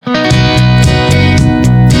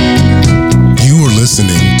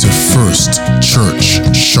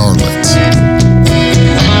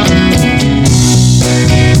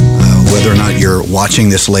watching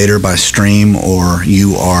this later by stream, or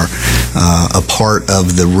you are a part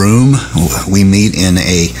of the room, we meet in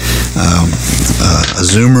a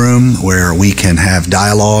Zoom room where we can have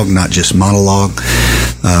dialogue, not just monologue.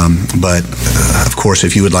 But of course,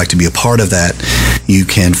 if you would like to be a part of that, you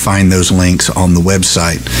can find those links on the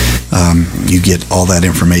website. You get all that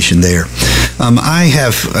information there. I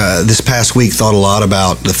have this past week thought a lot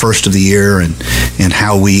about the first of the year and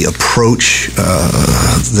how we approach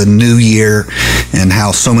the new year, and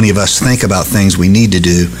how so many of us think about things we need to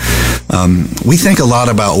do. We think a lot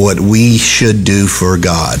about what we should do for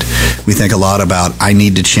God. We think a lot about, I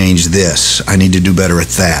need to change this. I need to do better at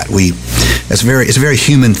that. It's a very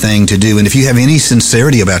human thing to do. And if you have any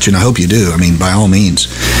sincerity about you, and I hope you do, I mean, by all means,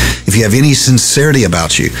 if you have any sincerity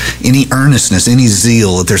about you, any earnestness, any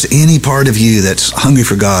zeal, if there's any part of you that's hungry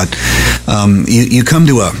for God, you come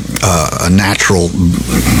to a natural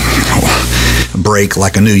break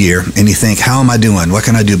like a new year, and you think, how am I doing? What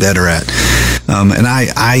can I do better at? And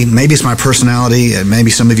I maybe it's my personality, and maybe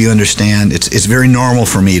some of you understand, it's very normal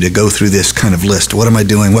for me to go through this kind of list. What am I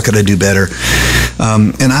doing? What could I do better?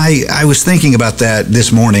 And I was thinking about that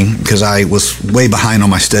this morning, because I was way behind on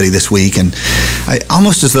my study this week, and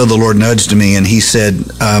almost as though the Lord nudged me, and He said,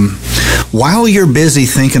 while you're busy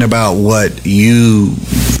thinking about what you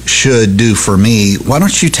should do for me, why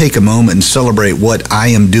don't you take a moment and celebrate what I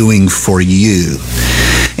am doing for you?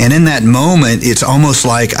 And in that moment, it's almost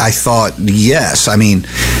like I thought, yes, I mean,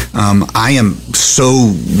 I am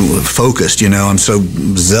so focused, I'm so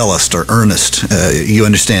zealous or earnest. You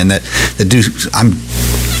understand that I'm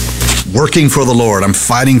working for the Lord, I'm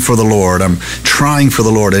fighting for the Lord, I'm trying for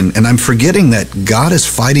the Lord, and I'm forgetting that God is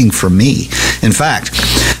fighting for me. In fact,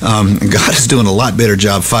 God is doing a lot better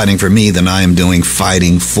job fighting for me than I am doing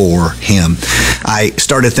fighting for Him. I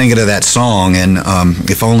started thinking of that song, and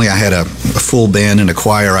if only I had a full band and a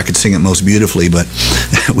choir, I could sing it most beautifully, but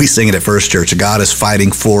we sing it at First Church. God is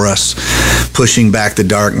fighting for us, pushing back the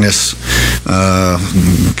darkness,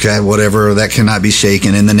 whatever, that cannot be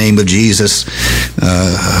shaken, in the name of Jesus.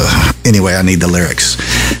 Anyway, I need the lyrics.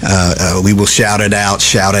 We will shout it out.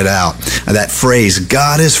 That phrase,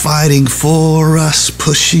 God is fighting for us,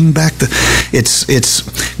 pushing back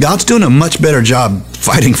God's doing a much better job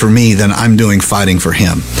fighting for me than I'm doing fighting for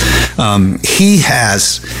Him. He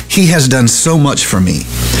has done so much for me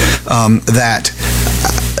that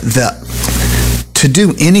to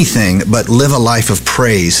do anything but live a life of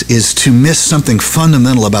praise is to miss something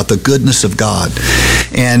fundamental about the goodness of God.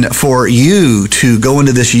 And for you to go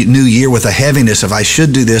into this new year with a heaviness of, I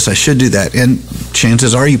should do this, I should do that, and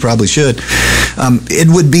chances are you probably should, it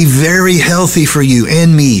would be very healthy for you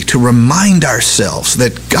and me to remind ourselves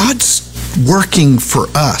that God's working for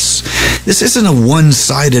us. This isn't a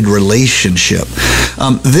one-sided relationship.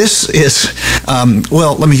 This is,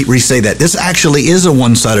 let me re-say that. This actually is a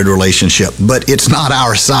one-sided relationship, but it's not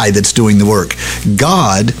our side that's doing the work.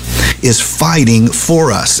 God is fighting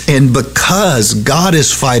for us. And because God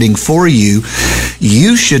is fighting for you,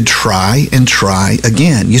 you should try and try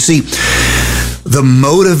again. You see, the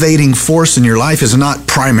motivating force in your life is not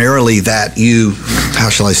primarily that you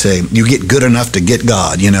get good enough to get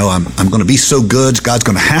God. I'm going to be so good, God's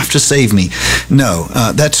going to have to save me. No,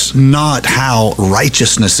 that's not how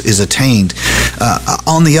righteousness is attained.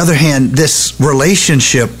 On the other hand, this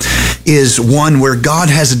relationship is one where God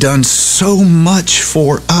has done so much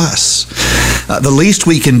for us. The least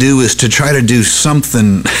we can do is to try to do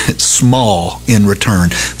something small in return.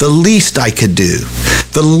 The least I could do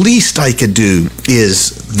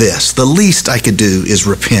is this. The least I could do is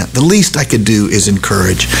repent. The least I could do is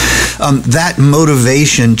encourage. That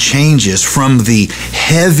motivation changes from the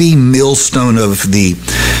heavy millstone of the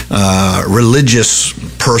religious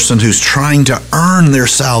person who's trying to earn their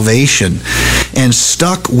salvation and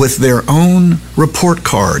stuck with their own report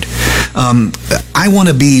card. I want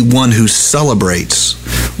to be one who celebrates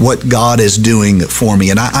what God is doing for me.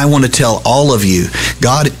 And I want to tell all of you,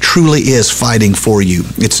 God truly is fighting for you.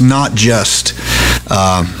 It's not just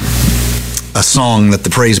a song that the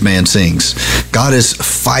praise band sings. God is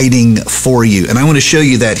fighting for you. And I want to show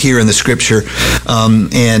you that here in the scripture.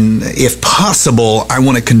 And if possible, I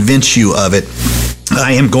want to convince you of it.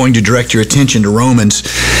 I am going to direct your attention to Romans,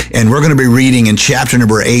 and we're going to be reading in chapter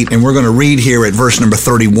number 8, and we're going to read here at verse number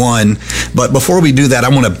 31. But before we do that, I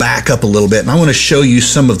want to back up a little bit, and I want to show you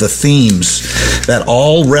some of the themes that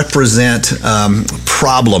all represent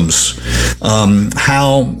problems,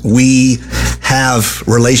 how we have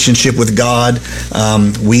relationship with God.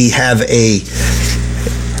 We have a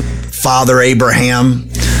father, Abraham,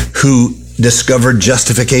 who discovered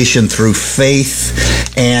justification through faith,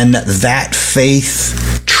 and that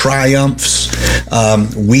faith triumphs.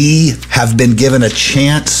 We have have been given a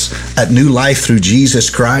chance at new life through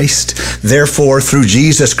Jesus Christ. Therefore, through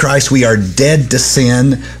Jesus Christ, we are dead to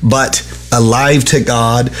sin, but alive to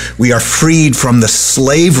God. We are freed from the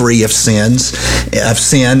slavery of sin,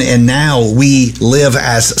 and now we live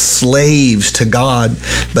as slaves to God.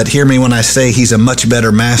 But hear me when I say he's a much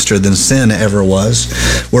better master than sin ever was.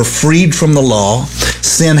 We're freed from the law.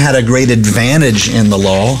 Sin had a great advantage in the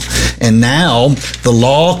law, and now the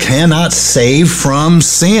law cannot save from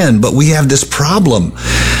sin. But we have this problem.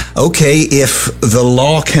 Okay, if the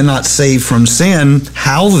law cannot save from sin,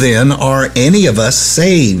 how then are any of us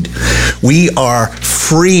saved? We are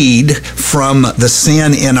freed from the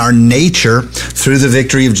sin in our nature through the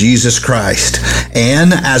victory of Jesus Christ.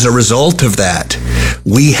 And as a result of that,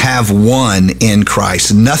 we have won in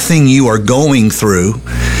Christ. Nothing you are going through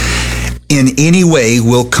in any way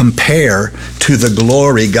will compare to the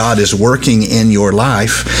glory God is working in your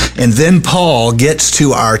life. And then Paul gets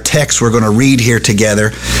to our text we're going to read here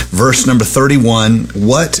together, verse number 31.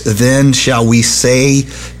 What then shall we say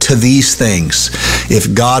to these things?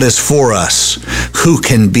 If God is for us, who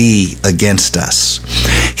can be against us?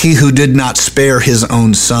 He who did not spare his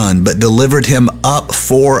own son, but delivered him up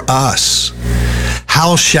for us,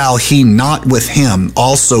 how shall he not with him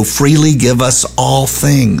also freely give us all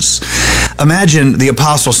things? Imagine the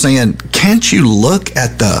apostle saying, can't you look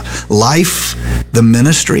at the life, the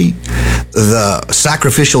ministry, the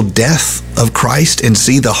sacrificial death of Christ and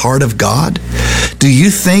see the heart of God? Do you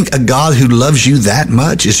think a God who loves you that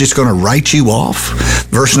much is just going to write you off?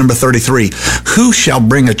 Verse number 33, who shall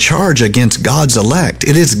bring a charge against God's elect?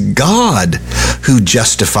 It is God who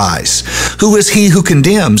justifies. Who is he who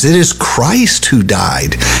condemns? It is Christ who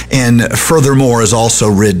died and furthermore is also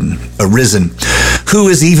risen. Who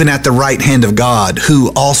is even at the right hand of God,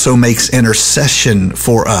 who also makes intercession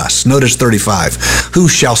for us? Notice 35, who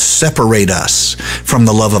shall separate us from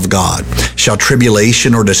the love of God? Shall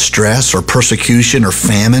tribulation or distress or persecution or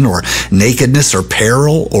famine or nakedness or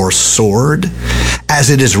peril or sword? As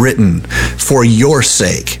it is written, for your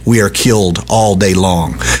sake we are killed all day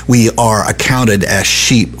long. We are accounted as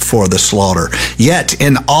sheep for the slaughter. Yet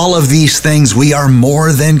in all of these things we are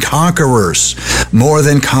more than conquerors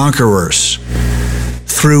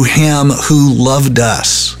through him who loved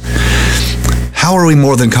us. How are we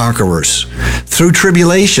more than conquerors? Through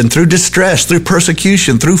tribulation, through distress, through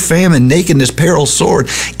persecution, through famine, nakedness, peril, sword.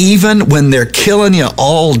 Even when they're killing you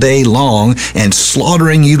all day long and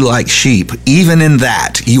slaughtering you like sheep, even in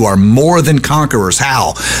that, you are more than conquerors.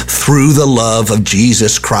 How? Through the love of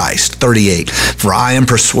Jesus Christ. 38, for I am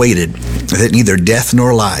persuaded that neither death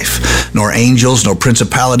nor life, nor angels, nor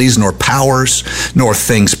principalities, nor powers, nor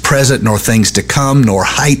things present, nor things to come, nor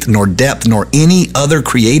height, nor depth, nor any other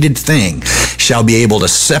created thing shall be able to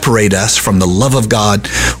separate us from the love of God,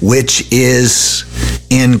 which is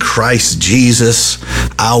in Christ Jesus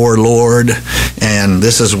our Lord. And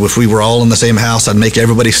this is, if we were all in the same house, I'd make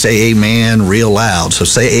everybody say amen real loud. So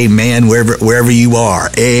say amen wherever you are.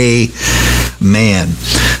 Amen.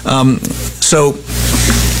 So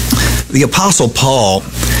the Apostle Paul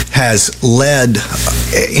has led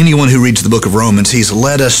anyone who reads the book of Romans, he's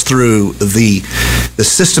led us through the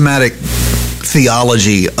systematic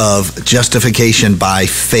theology of justification by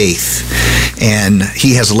faith. And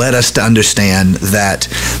he has led us to understand that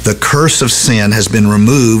the curse of sin has been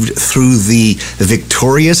removed through the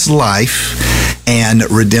victorious life and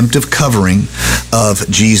redemptive covering of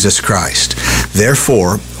Jesus Christ.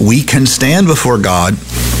 Therefore, we can stand before God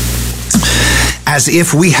as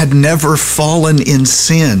if we had never fallen in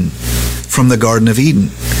sin from the Garden of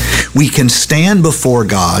Eden. We can stand before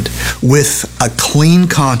God with a clean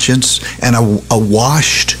conscience and a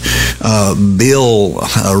washed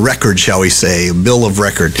record, shall we say, a bill of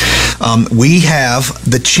record. We have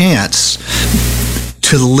the chance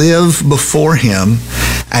to live before him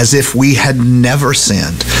as if we had never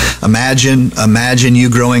sinned. Imagine you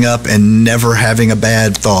growing up and never having a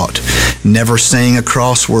bad thought, never saying a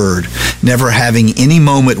crossword, never having any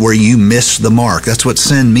moment where you miss the mark. That's what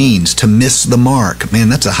sin means, to miss the mark. Man,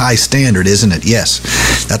 that's a high standard, isn't it? Yes.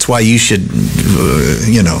 That's why you should,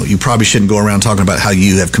 you probably shouldn't go around talking about how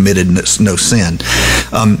you have committed no sin.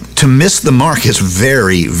 To miss the mark is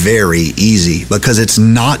very, very easy because it's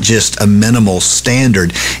not just a minimal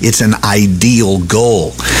standard. It's an ideal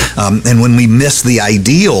goal. And when we miss the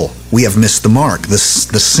ideal, we have missed the mark, the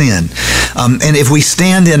sin. And if we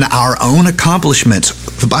stand in our own accomplishments,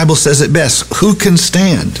 the Bible says it best, who can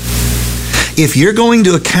stand? If you're going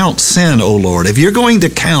to account sin, O Lord, if you're going to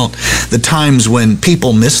count the times when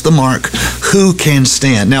people miss the mark, who can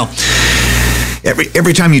stand? Now,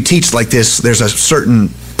 every time you teach like this, there's a certain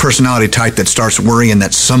personality type that starts worrying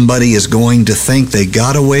that somebody is going to think they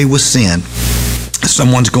got away with sin.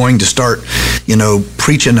 Someone's going to start,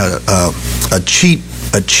 preaching a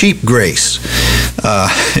cheap grace.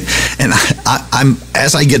 And I'm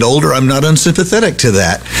as I get older, I'm not unsympathetic to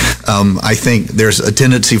that. I think there's a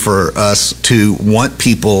tendency for us to want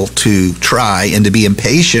people to try and to be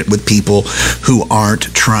impatient with people who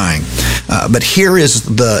aren't trying. But here is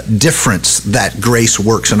the difference that grace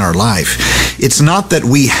works in our life. It's not that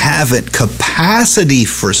we haven't capacity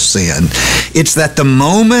for sin. It's that the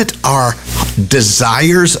moment our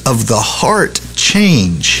desires of the heart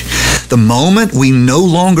change, the moment we no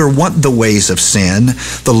longer want the ways of sin,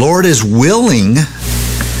 the Lord is willing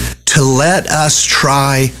to let us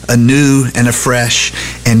try anew and afresh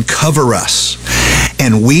and cover us.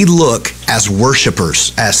 And we look as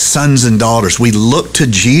worshipers, as sons and daughters, we look to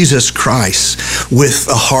Jesus Christ with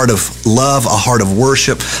a heart of love, a heart of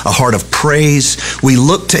worship, a heart of praise. We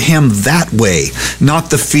look to Him that way, not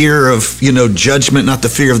the fear of, judgment, not the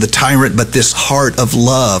fear of the tyrant, but this heart of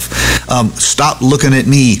love. Stop looking at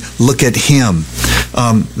me, look at Him.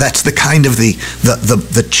 That's the kind of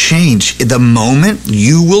the change. The moment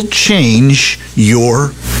you will change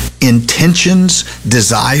your intentions,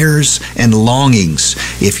 desires, and longings,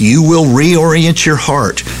 if you will reorient your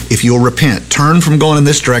heart, if you'll repent, turn from going in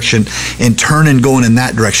this direction and turn and going in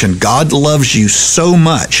that direction, God loves you so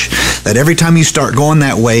much that every time you start going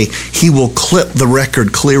that way, He will clip the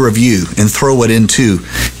record clear of you and throw it into,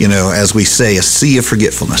 as we say, a sea of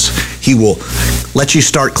forgetfulness. He will let you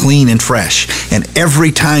start clean and fresh. And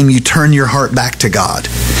every time you turn your heart back to God,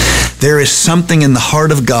 there is something in the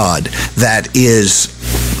heart of God that is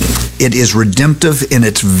redemptive in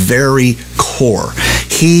its very core.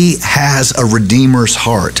 He has a Redeemer's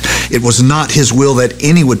heart. It was not His will that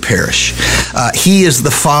any would perish. He is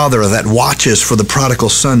the Father that watches for the prodigal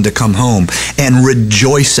son to come home and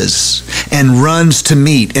rejoices and runs to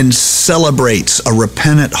meet and celebrates a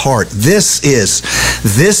repentant heart. This is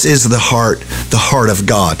the heart of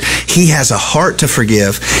God. He has a heart to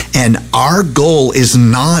forgive, and our goal is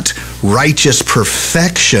not righteous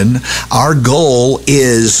perfection. Our goal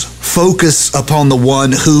is focus upon the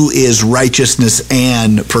one who is righteousness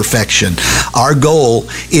and perfection. Our goal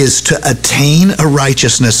is to attain a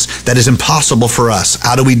righteousness that is impossible for us.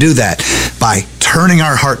 How do we do that? By turning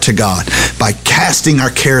our heart to God, by casting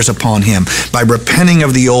our cares upon Him, by repenting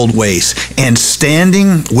of the old ways, and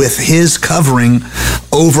standing with His covering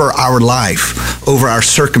over our life, over our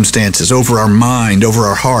circumstances, over our mind, over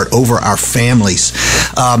our heart, over our families.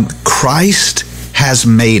 Christ has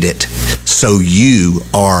made it so you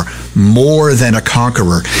are more than a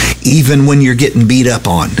conqueror, even when you're getting beat up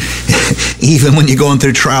on, even when you're going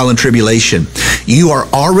through trial and tribulation. You are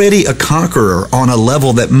already a conqueror on a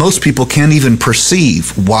level that most people can't even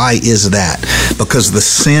perceive. Why is that? Because the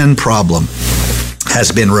sin problem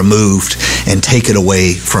has been removed and taken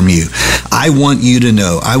away from you. I want you to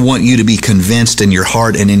know, I want you to be convinced in your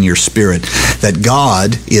heart and in your spirit that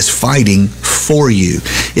God is fighting for you.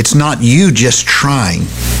 It's not you just trying.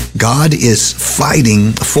 God is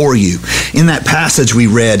fighting for you. In that passage we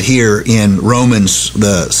read here in Romans,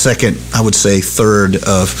 the second, I would say third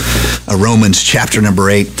of Romans chapter number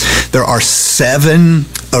 8, there are 7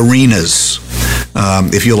 arenas,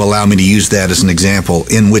 if you'll allow me to use that as an example,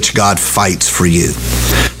 in which God fights for you.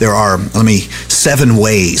 There are, 7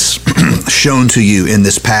 ways shown to you in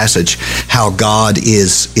this passage how God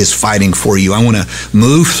is fighting for you. I want to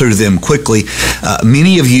move through them quickly.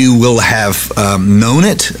 Many of you will have known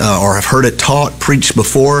it or have heard it taught, preached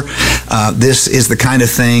before. This is the kind of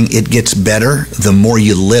thing, it gets better the more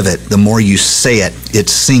you live it, the more you say it. It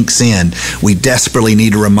sinks in. We desperately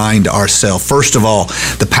need to remind ourselves. First of all,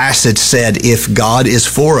 the passage said, if God is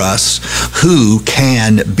for us, who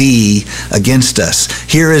can be against us?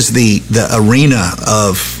 Here is the arena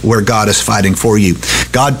of where God is fighting for you.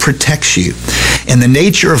 God protects you. And the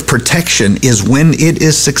nature of protection is when it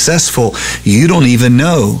is successful, you don't even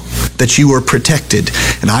know that you are protected.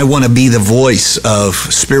 And I want to be the voice of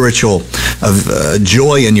spiritual,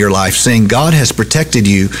 joy in your life, saying God has protected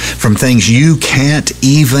you from things you can't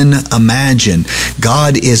even imagine.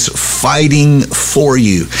 God is fighting for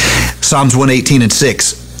you. Psalms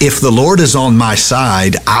 118:6. If the Lord is on my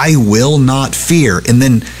side, I will not fear. And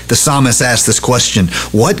then the psalmist asks this question,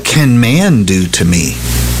 what can man do to me?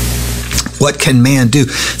 What can man do?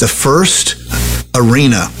 The first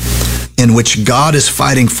arena in which God is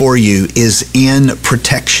fighting for you is in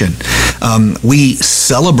protection. We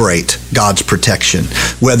celebrate God's protection,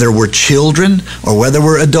 whether we're children or whether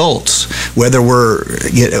we're adults, whether we're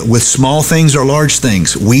with small things or large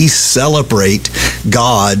things. We celebrate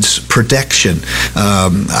God's protection.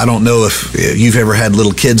 I don't know if you've ever had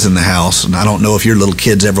little kids in the house, and I don't know if your little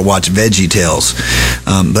kids ever watch VeggieTales,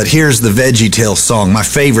 but here's the VeggieTales song, my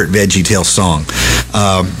favorite VeggieTales song.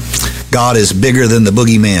 God is bigger than the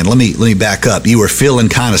boogeyman. Let me back up. You were feeling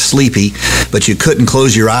kind of sleepy, but you couldn't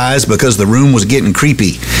close your eyes because the room was getting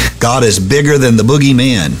creepy. God is bigger than the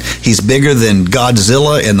boogeyman. He's bigger than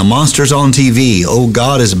Godzilla and the monsters on TV. Oh,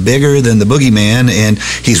 God is bigger than the boogeyman, and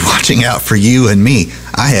he's watching out for you and me.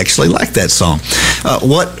 I actually like that song.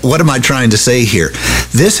 What am I trying to say here?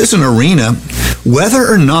 This is an arena.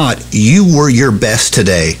 Whether or not you were your best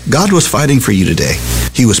today, God was fighting for you today.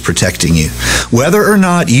 He was protecting you. Whether or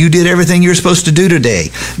not you did everything you're supposed to do today,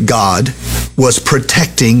 God was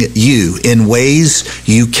protecting you in ways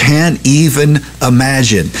you can't even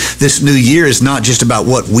imagine. This new year is not just about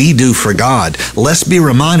what we do for God. Let's be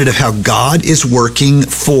reminded of how God is working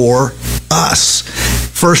for us.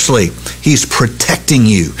 Firstly, He's protecting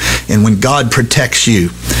you. And when God protects you,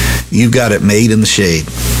 you've got it made in the shade.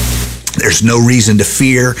 There's no reason to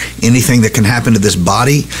fear anything that can happen to this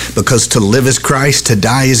body, because to live is Christ, to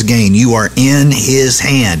die is gain. You are in His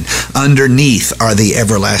hand. Underneath are the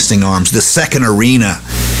everlasting arms. The second arena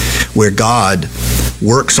where God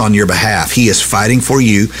works on your behalf, He is fighting for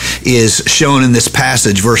you, is shown in this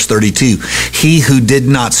passage, verse 32. He who did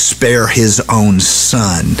not spare His own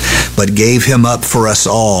Son, but gave Him up for us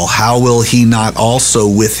all, how will He not also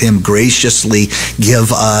with Him graciously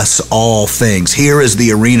give us all things? Here is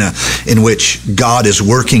the arena in which God is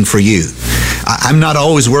working for you. I'm not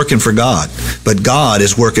always working for God, but God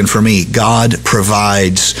is working for me. God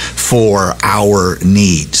provides for our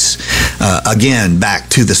needs. Again, back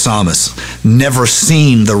to the psalmist. Never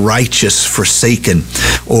seen the righteous forsaken,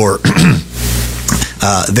 or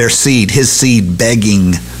his seed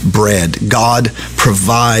begging bread. God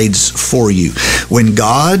provides for you. When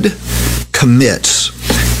God commits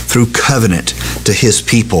through covenant to His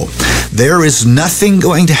people, there is nothing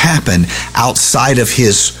going to happen outside of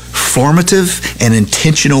His formative and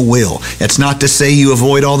intentional will. It's not to say you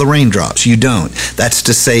avoid all the raindrops. You don't. That's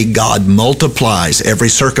to say God multiplies every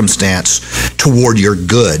circumstance toward your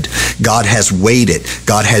good. God has weighed it.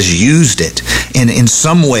 God has used it. And in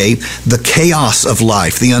some way, the chaos of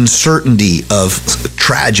life, the uncertainty of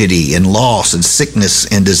tragedy and loss and sickness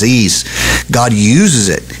and disease, God uses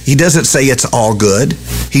it. He doesn't say it's all good.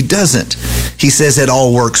 He doesn't. He says it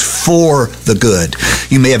all works for the good.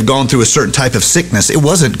 You may have gone through a certain type of sickness. It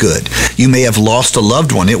wasn't good. You may have lost a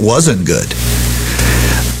loved one. It wasn't good.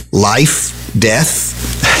 Life, death,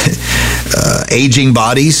 aging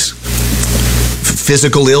bodies,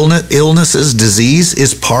 physical illnesses, disease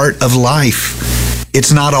is part of life.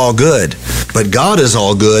 It's not all good, but God is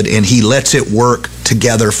all good, and He lets it work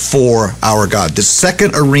together for our God. The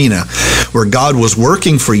second arena where God was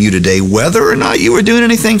working for you today, whether or not you were doing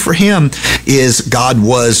anything for Him, is God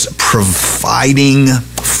was providing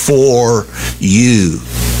for you.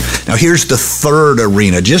 Now here's the third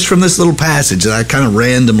arena, just from this little passage that I kind of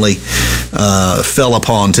randomly fell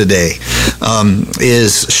upon today,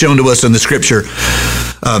 is shown to us in the Scripture.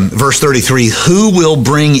 Verse 33, who will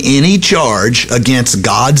bring any charge against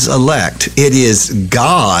God's elect? It is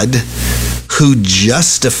God who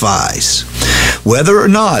justifies. Whether or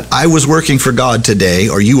not I was working for God today,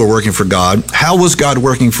 or you were working for God, how was God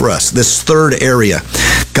working for us? This third area,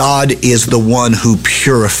 God is the one who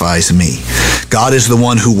purifies me. God is the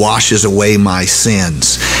one who washes away my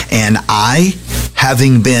sins. And I,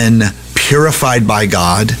 having been purified by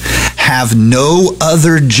God, have no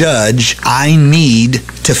other judge I need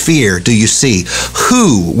to fear. Do you see?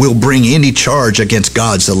 Who will bring any charge against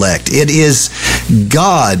God's elect? It is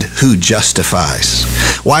God who justifies.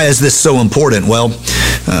 Why is this so important? Well,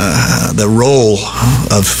 the role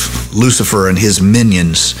of Lucifer and his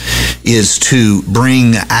minions is to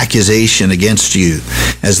bring accusation against you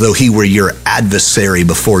as though he were your adversary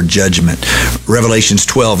before judgment. Revelations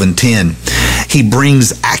 12:10. He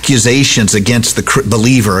brings accusations against the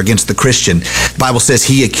believer, against the Christian. The Bible says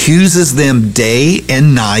he accuses them day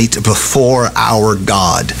and night before our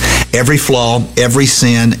God. Every flaw, every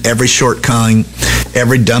sin, every shortcoming,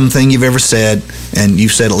 every dumb thing you've ever said, and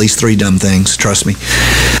you've said at least 3 dumb things, trust me.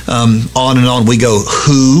 On and on we go.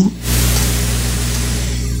 Who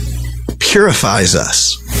purifies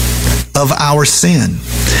us of our sin?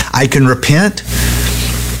 I can repent,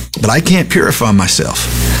 but I can't purify myself.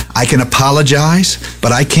 I can apologize,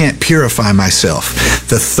 but I can't purify myself.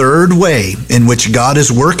 The third way in which God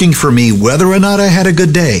is working for me, whether or not I had a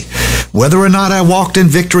good day, whether or not I walked in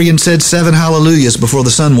victory and said 7 hallelujahs before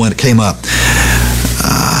the sun came up,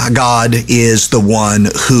 God is the one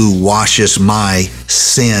who washes my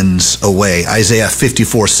sins away. Isaiah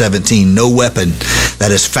 54:17, no weapon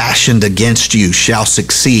that is fashioned against you shall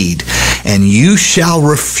succeed, and you shall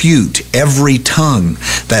refute every tongue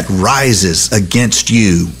that rises against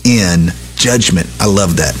you in judgment. I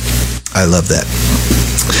love that. I love that.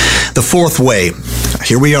 The fourth way,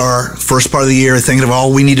 here we are, first part of the year, thinking of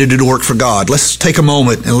all we need to do to work for God. Let's take a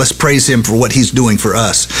moment and let's praise Him for what He's doing for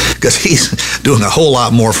us, because He's doing a whole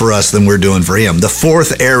lot more for us than we're doing for Him. The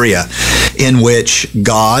fourth area in which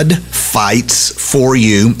God fights for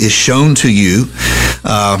you is shown to you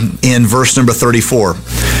in verse number 34.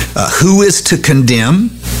 Who is to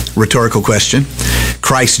condemn? Rhetorical question.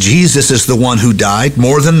 Christ Jesus is the one who died.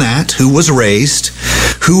 More than that, who was raised,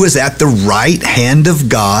 who is at the right hand of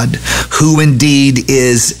God, who indeed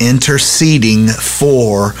is interceding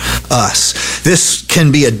for us. This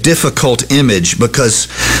can be a difficult image because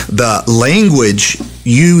the language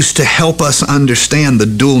used to help us understand the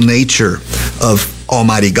dual nature of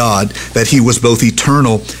Almighty God, that He was both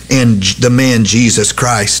eternal and the man Jesus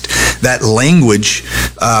Christ. That language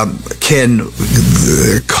can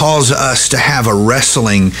cause us to have a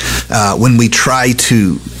wrestling when we try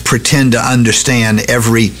to pretend to understand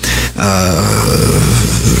every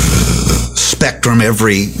spectrum,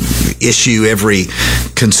 every issue, every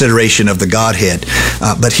consideration of the Godhead.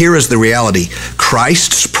 But here is the reality.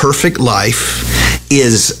 Christ's perfect life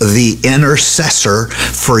is the intercessor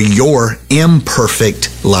for your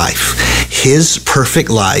imperfect life. His perfect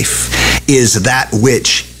life is that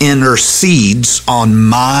which intercedes on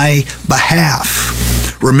my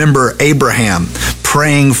behalf. Remember Abraham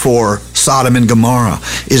praying for Sodom and Gomorrah.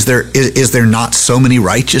 Is there not so many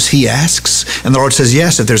righteous, he asks? And the Lord says,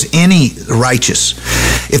 yes, if there's any righteous,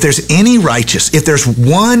 if there's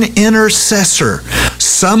one intercessor,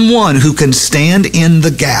 someone who can stand in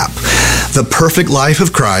the gap, the perfect life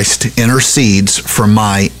of Christ intercedes for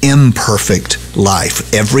my imperfect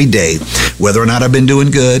life every day. Whether or not I've been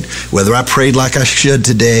doing good, whether I prayed like I should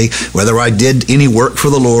today, whether I did any work for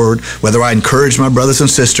the Lord, whether I encouraged my brothers and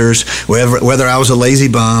sisters, whether I was a lazy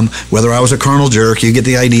bum, whether I was a carnal jerk, you get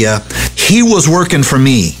the idea. He was working for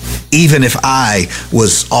me, even if I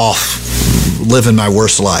was off living my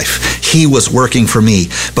worst life. He was working for me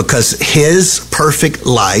because His perfect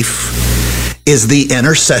life is the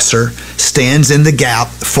intercessor, stands in the gap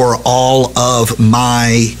for all of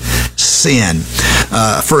my sin.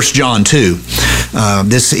 1 John 2.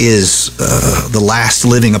 This is the last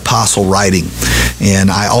living apostle writing.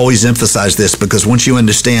 And I always emphasize this because once you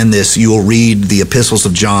understand this, you will read the epistles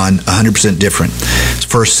of John 100% different. It's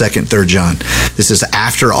 1st, 2nd, 3rd John. This is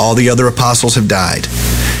after all the other apostles have died.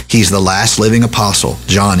 He's the last living apostle,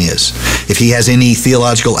 John is. If he has any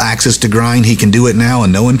theological axes to grind, he can do it now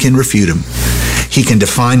and no one can refute him. He can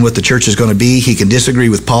define what the church is going to be. He can disagree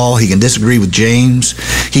with Paul. He can disagree with James.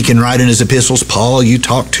 He can write in his epistles, Paul, you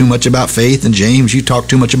talk too much about faith, and James, you talk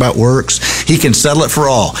too much about works. He can settle it for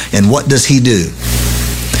all. And what does he do?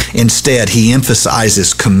 Instead, he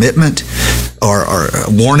emphasizes commitment or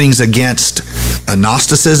warnings against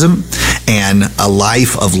Gnosticism and a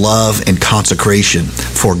life of love and consecration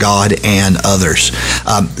for God and others.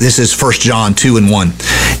 This is 1 John 2:1.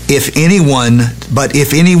 If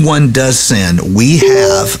anyone does sin, we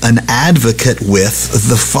have an advocate with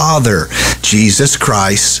the Father, Jesus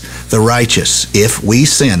Christ, the righteous. If we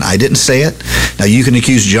sin, I didn't say it. Now you can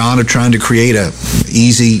accuse John of trying to create a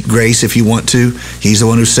easy grace if you want to. He's the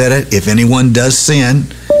one who said it. If anyone does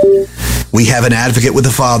sin, we have an advocate with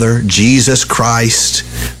the Father, Jesus Christ,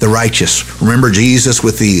 the righteous. Remember Jesus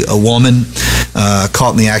with the woman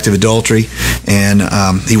caught in the act of adultery, and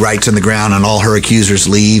he writes on the ground, and all her accusers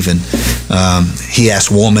leave, and he asks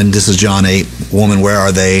woman, this is John 8, woman, where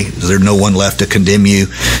are they? Is there no one left to condemn you?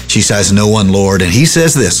 She says, no one, Lord. And he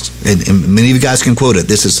says this, and many of you guys can quote it.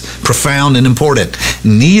 This is profound and important.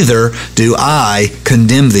 Neither do I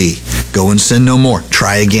condemn thee. Go and sin no more.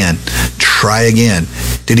 Try again. Try again.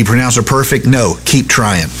 Did he pronounce her perfect? No. Keep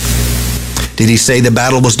trying. Did he say the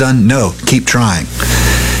battle was done? No. Keep trying.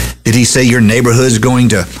 Did he say your neighborhood's going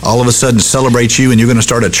to all of a sudden celebrate you and you're going to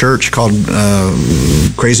start a church called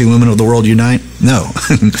Crazy Women of the World Unite? No.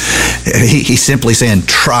 He's simply saying,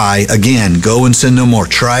 try again. Go and sin no more.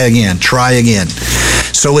 Try again. Try again.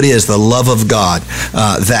 So it is the love of God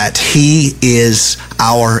that He is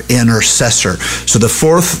our intercessor. So the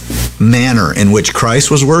fourth manner in which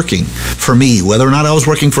Christ was working for me, whether or not I was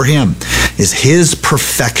working for Him, is His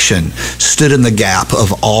perfection stood in the gap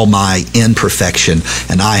of all my imperfection,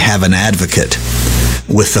 and I have an advocate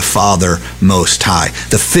with the Father Most High.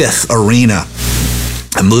 The fifth arena,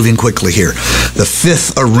 I'm moving quickly here, the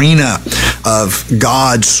fifth arena of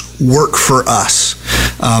God's work for us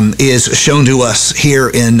is shown to us here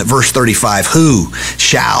in verse 35. Who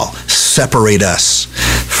shall separate us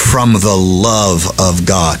from the love of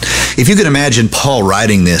God? If you could imagine Paul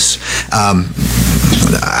writing this,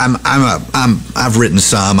 I've written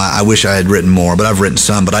some. I wish I had written more, but I've written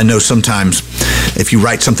some. But I know sometimes if you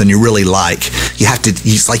write something you really like, you have to,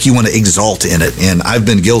 it's like you want to exalt in it. And I've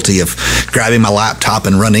been guilty of grabbing my laptop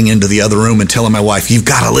and running into the other room and telling my wife, you've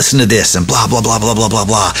got to listen to this and blah, blah, blah, blah, blah, blah,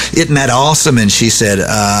 blah. Isn't that awesome? And she said,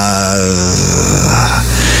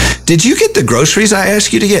 did you get the groceries I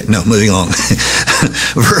asked you to get? No, moving on.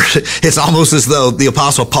 It's almost as though the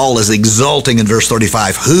Apostle Paul is exulting in verse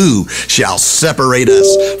 35. Who shall separate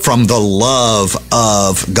us from the love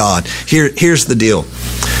of God? Here's the deal.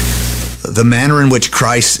 The manner in which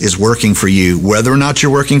Christ is working for you, whether or not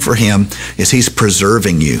you're working for him, is he's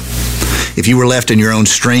preserving you. If you were left in your own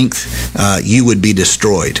strength, you would be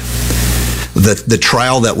destroyed. The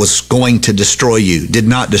trial that was going to destroy you did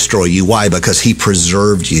not destroy you. Why? Because he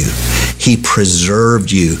preserved you. He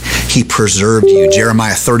preserved you. He preserved you.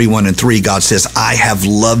 Jeremiah 31:3, God says, I have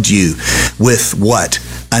loved you with what?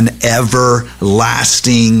 An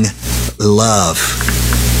everlasting love.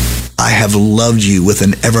 I have loved you with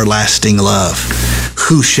an everlasting love.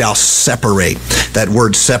 Who shall separate? That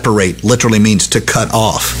word separate literally means to cut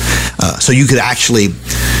off. So you could actually,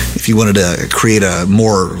 if you wanted to create a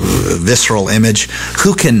more visceral image,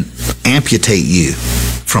 who can amputate you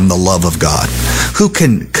from the love of God? Who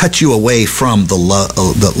can cut you away from the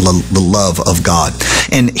love of God?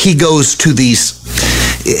 And he goes to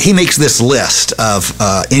he makes this list of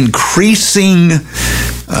increasing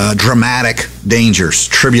dramatic dangers.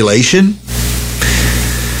 Tribulation?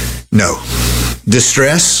 No.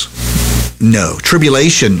 Distress? No.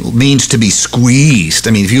 Tribulation means to be squeezed.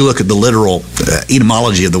 I mean, if you look at the literal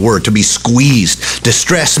etymology of the word, to be squeezed.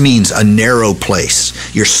 Distress means a narrow place.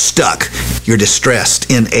 You're stuck. You're distressed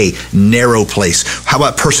in a narrow place. How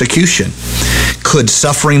about persecution? Could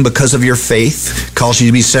suffering because of your faith cause you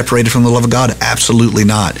to be separated from the love of God? Absolutely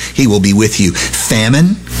not. He will be with you.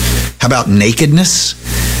 Famine? How about nakedness?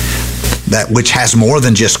 That which has more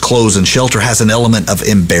than just clothes and shelter, has an element of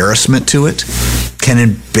embarrassment to it. Can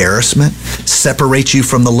embarrassment separate you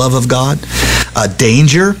from the love of God?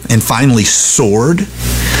 Danger, and finally sword.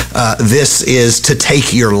 This is to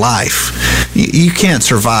take your life. You can't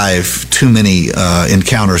survive too many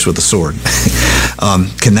encounters with the sword.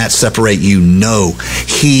 Can that separate you? No.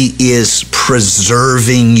 He is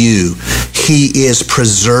preserving you. He is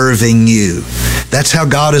preserving you. That's how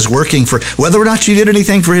God is working for, whether or not you did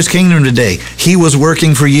anything for his kingdom today, he was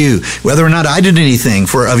working for you. Whether or not I did anything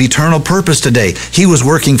of eternal purpose today, he was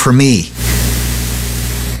working for me.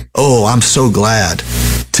 Oh, I'm so glad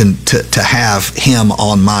to have him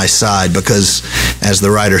on my side, because as the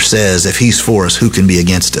writer says, if he's for us, who can be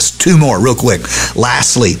against us? Two more real quick.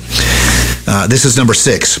 Lastly, this is number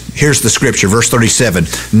 6. Here's the scripture, verse 37.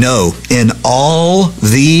 No, in all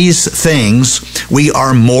these things we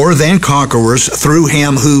are more than conquerors through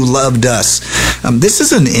him who loved us. This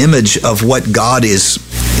is an image of what God is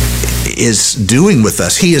doing with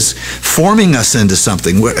us. He is forming us into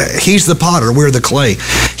something. He's the potter, we're the clay.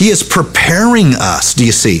 He is preparing us. Do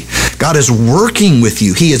you see? God is working with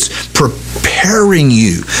you. He is preparing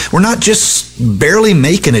you. We're not just barely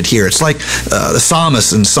making it here. It's like the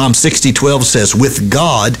psalmist in Psalm 60:12 says, with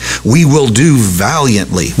God we will do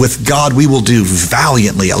valiantly. With God we will do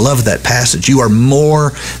valiantly. I love that passage. You are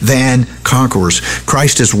more than conquerors.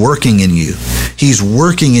 Christ is working in you. He's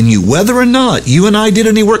working in you. Whether or not you and I did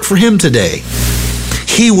any work for him today,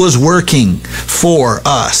 he was working for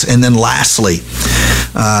us. And then lastly,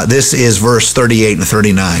 this is verse 38 and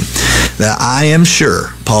 39. That I am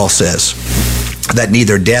sure, Paul says, that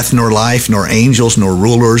neither death nor life, nor angels, nor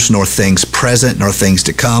rulers, nor things present, nor things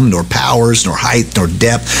to come, nor powers, nor height, nor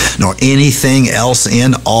depth, nor anything else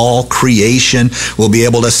in all creation will be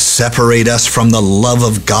able to separate us from the love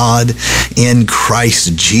of God in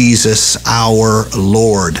Christ Jesus our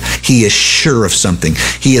Lord. He is sure of something.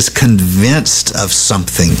 He is convinced of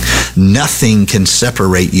something. Nothing can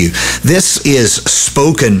separate you. This is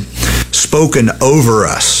spoken over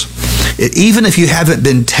us. Even if you haven't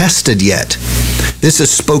been tested yet, this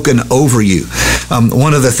is spoken over you.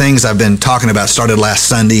 One of the things I've been talking about started last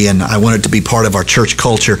Sunday, and I want it to be part of our church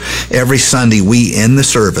culture. Every Sunday, we end the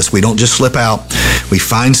service. We don't just slip out. We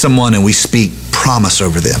find someone and we speak promise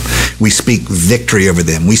over them. We speak victory over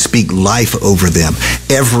them. We speak life over them.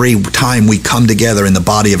 Every time we come together in the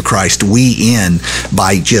body of Christ, we end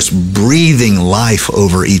by just breathing life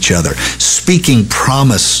over each other, speaking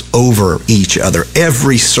promise over each other.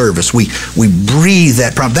 Every service, we breathe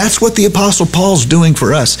that promise. That's what the Apostle Paul's doing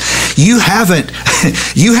for us. You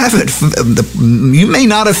may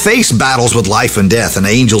not have faced battles with life and death and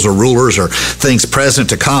angels or rulers or things present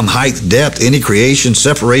to come, height, depth, any creation,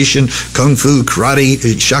 separation, kung fu, karate,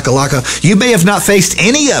 shakalaka. You may have not faced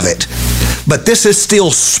any of it, but this is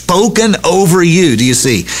still spoken over you. Do you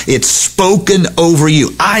see? It's spoken over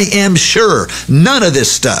you. I am sure none of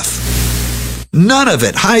this stuff, none of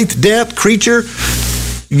it, height, depth, creature,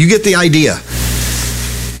 you get the idea.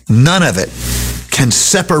 None of it can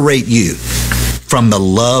separate you from the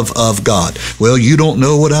love of God. Well, you don't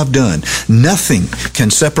know what I've done. Nothing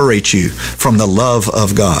can separate you from the love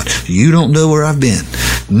of God. You don't know where I've been.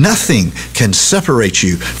 Nothing can separate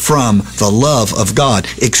you from the love of God.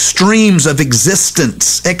 Extremes of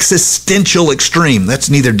existence, existential extreme, that's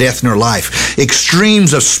neither death nor life.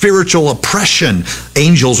 Extremes of spiritual oppression,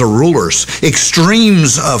 angels or rulers.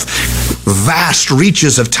 Extremes of vast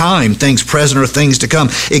reaches of time, things present or things to come.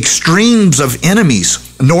 Extremes of enemies,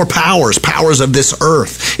 nor powers of this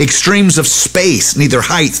earth. Extremes of space, neither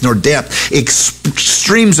height nor depth.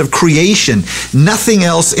 Extremes of creation. Nothing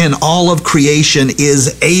else in all of creation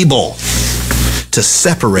is able to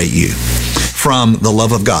separate you from the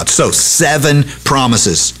love of God. So 7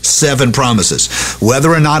 promises.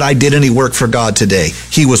 Whether or not I did any work for God today,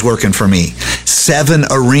 He was working for me. 7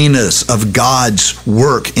 arenas of God's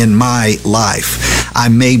work in my life. I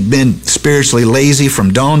may have been spiritually lazy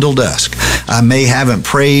from dawn till dusk. I may haven't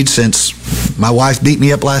prayed since my wife beat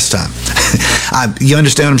me up last time. You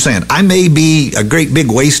understand what I'm saying? I may be a great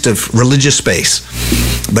big waste of religious space,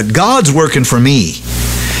 but God's working for me.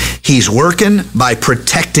 He's working by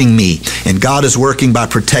protecting me, and God is working by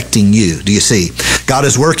protecting you. Do you see? God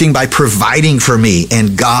is working by providing for me,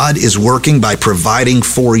 and God is working by providing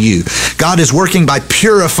for you. God is working by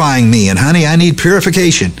purifying me, and honey, I need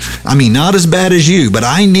purification. I mean, not as bad as you, but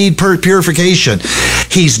I need purification.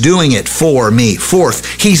 He's doing it for me.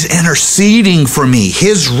 4th, He's interceding for me,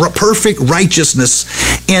 His perfect righteousness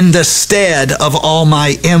in the stead of all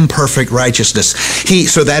my imperfect righteousness.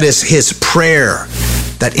 So that is His prayer.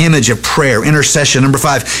 That image of prayer, intercession. Number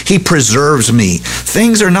 5, He preserves me.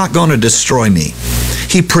 Things are not going to destroy me.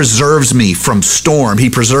 He preserves me from storm. He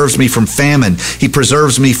preserves me from famine. He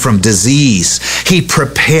preserves me from disease. He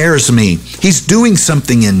prepares me. He's doing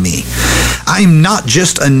something in me. I'm not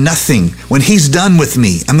just a nothing. When He's done with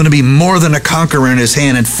me, I'm going to be more than a conqueror in His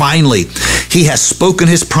hand. And finally, He has spoken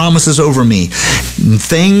His promises over me.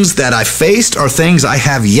 Things that I faced are things I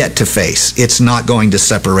have yet to face. It's not going to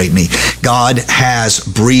separate me. God has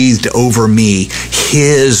breathed over me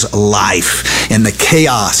His life, and the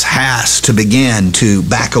chaos has to begin to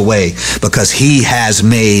back away because He has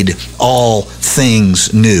made all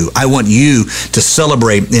things new. I want you to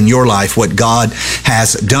celebrate in your life what God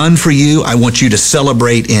has done for you. I want you to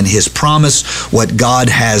celebrate in His promise what God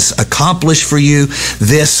has accomplished for you.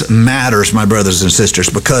 This matters, my brothers and sisters,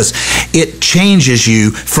 because it changes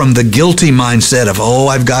you from the guilty mindset of, oh,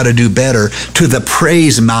 I've got to do better, to the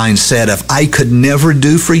praise mindset of, I could never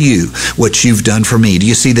do for you what you've done for me. Do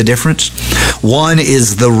you see the difference? One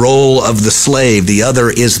is the role of the slave. The other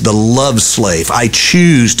is the love slave. I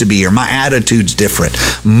choose to be here. My attitude's different.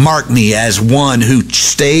 Mark me as one who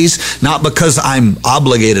stays, not because I'm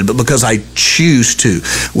obligated, but because I choose to.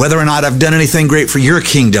 Whether or not I've done anything great for your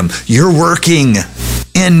kingdom, you're working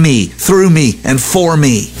in me, through me, and for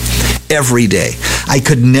me every day. I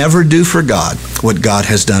could never do for God what God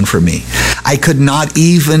has done for me. I could not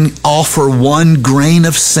even offer one grain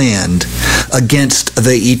of sand against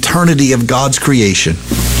the eternity of God's creation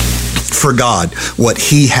for God, what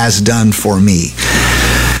He has done for me.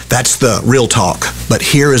 That's the real talk. But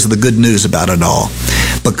here is the good news about it all.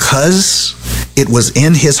 Because it was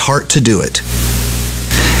in His heart to do it,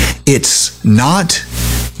 it's not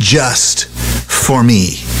just for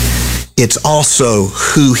me. It's also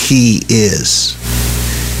who He is.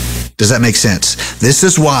 Does that make sense? This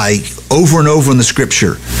is why over and over in the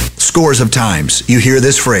Scripture, scores of times, you hear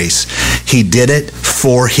this phrase, He did it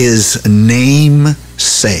for His name's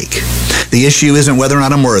sake. The issue isn't whether or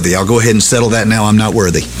not I'm worthy. I'll go ahead and settle that now. I'm not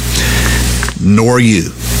worthy. Nor you.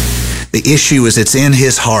 The issue is it's in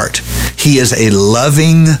His heart. He is a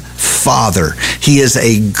loving Father. He is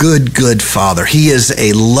a good, good Father. He is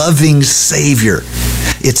a loving Savior.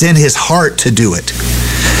 It's in His heart to do it.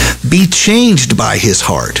 Be changed by His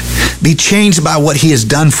heart. Be changed by what He has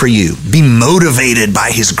done for you. Be motivated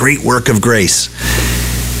by His great work of grace.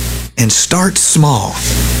 and start small,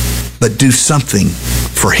 but do something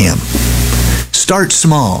for him. Start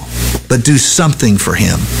small, but do something for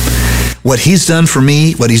him. What he's done for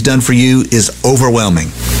me, what he's done for you is overwhelming.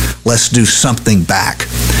 Let's do something back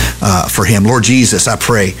for him. Lord Jesus, I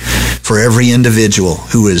pray for every individual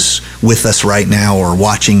who is with us right now or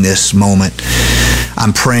watching this moment.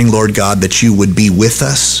 I'm praying, Lord God, that you would be with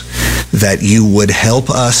us, that you would help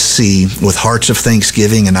us see with hearts of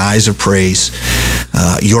thanksgiving and eyes of praise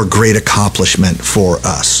your great accomplishment for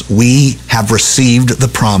us. We have received the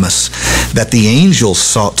promise that the angels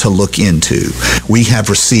sought to look into. We have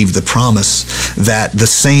received the promise that the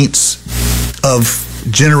saints of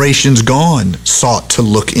generations gone sought to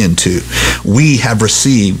look into. We have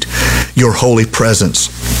received your holy presence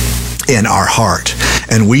in our heart,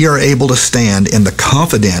 and we are able to stand in the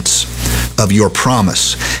confidence of your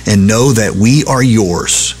promise and know that we are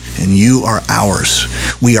yours and you are ours.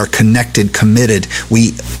 We are connected, committed.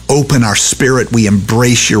 We open our spirit. We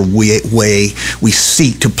embrace your way. We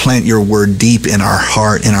seek to plant your word deep in our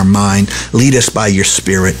heart, in our mind. Lead us by your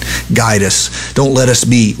spirit. Guide us. Don't let us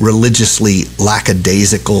be religiously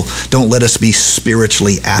lackadaisical. Don't let us be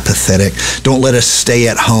spiritually apathetic. Don't let us stay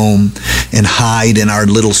at home and hide in our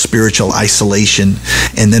little spiritual isolation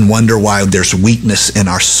and then wonder why there's weakness in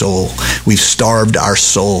our soul. We've starved our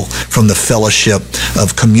soul from the fellowship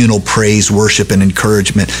of communal praise, worship, and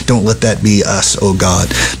encouragement. Don't let that be us, oh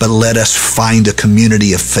God. But let us find a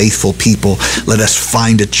community of faithful people. Let us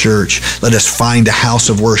find a church. Let us find a house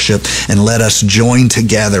of worship, and let us join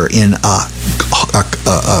together in a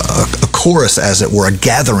chorus, as it were, a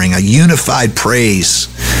gathering, a unified praise,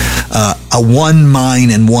 a one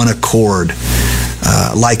mind and one accord,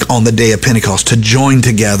 like on the day of Pentecost, to join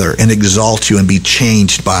together and exalt you and be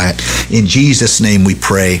changed by it. In Jesus' name we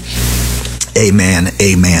pray. Amen.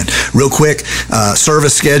 Amen. Real quick,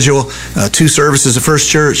 service schedule, 2 services at First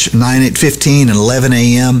Church, 9 at 15 and 11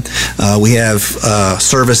 a.m. We have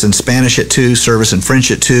service in Spanish at 2, service in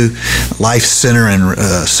French at 2, Life Center and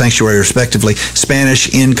Sanctuary respectively. Spanish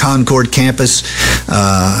in Concord campus,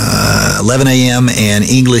 11 a.m. and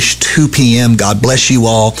English 2 p.m. God bless you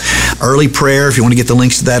all. Early prayer, if you want to get the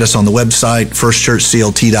links to that, it's on the website,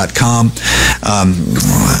 firstchurchclt.com.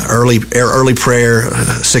 Early prayer,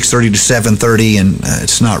 6:30 to 7:30, and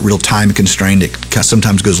it's not real time constrained. It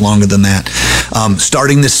sometimes goes longer than that.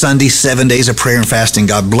 Starting this Sunday, 7 days of prayer and fasting.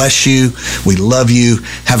 God bless you. We love you.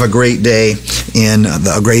 Have a great day and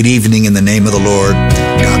a great evening in the name of the Lord.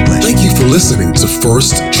 God bless you. Thank you for listening to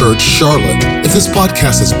First Church Charlotte. If this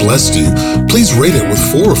podcast has blessed you, please rate it with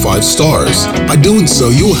 4 or 5 stars. By doing so,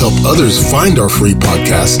 you will help others find our free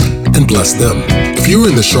podcast and bless them. If you're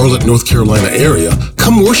in the Charlotte, North Carolina area,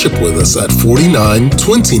 come worship with us at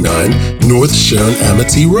 4929 North Sharon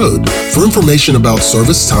Amity Road. For information about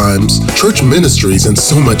service times, church ministries, and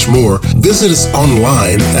so much more, visit us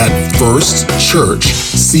online at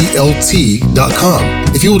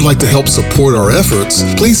firstchurchclt.com. If you would like to help support our efforts,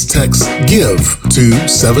 please text GIVE to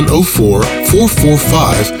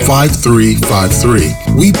 704-445-5353.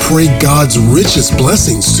 We pray God's richest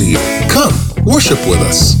blessings to you. Come, worship with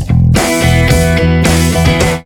us.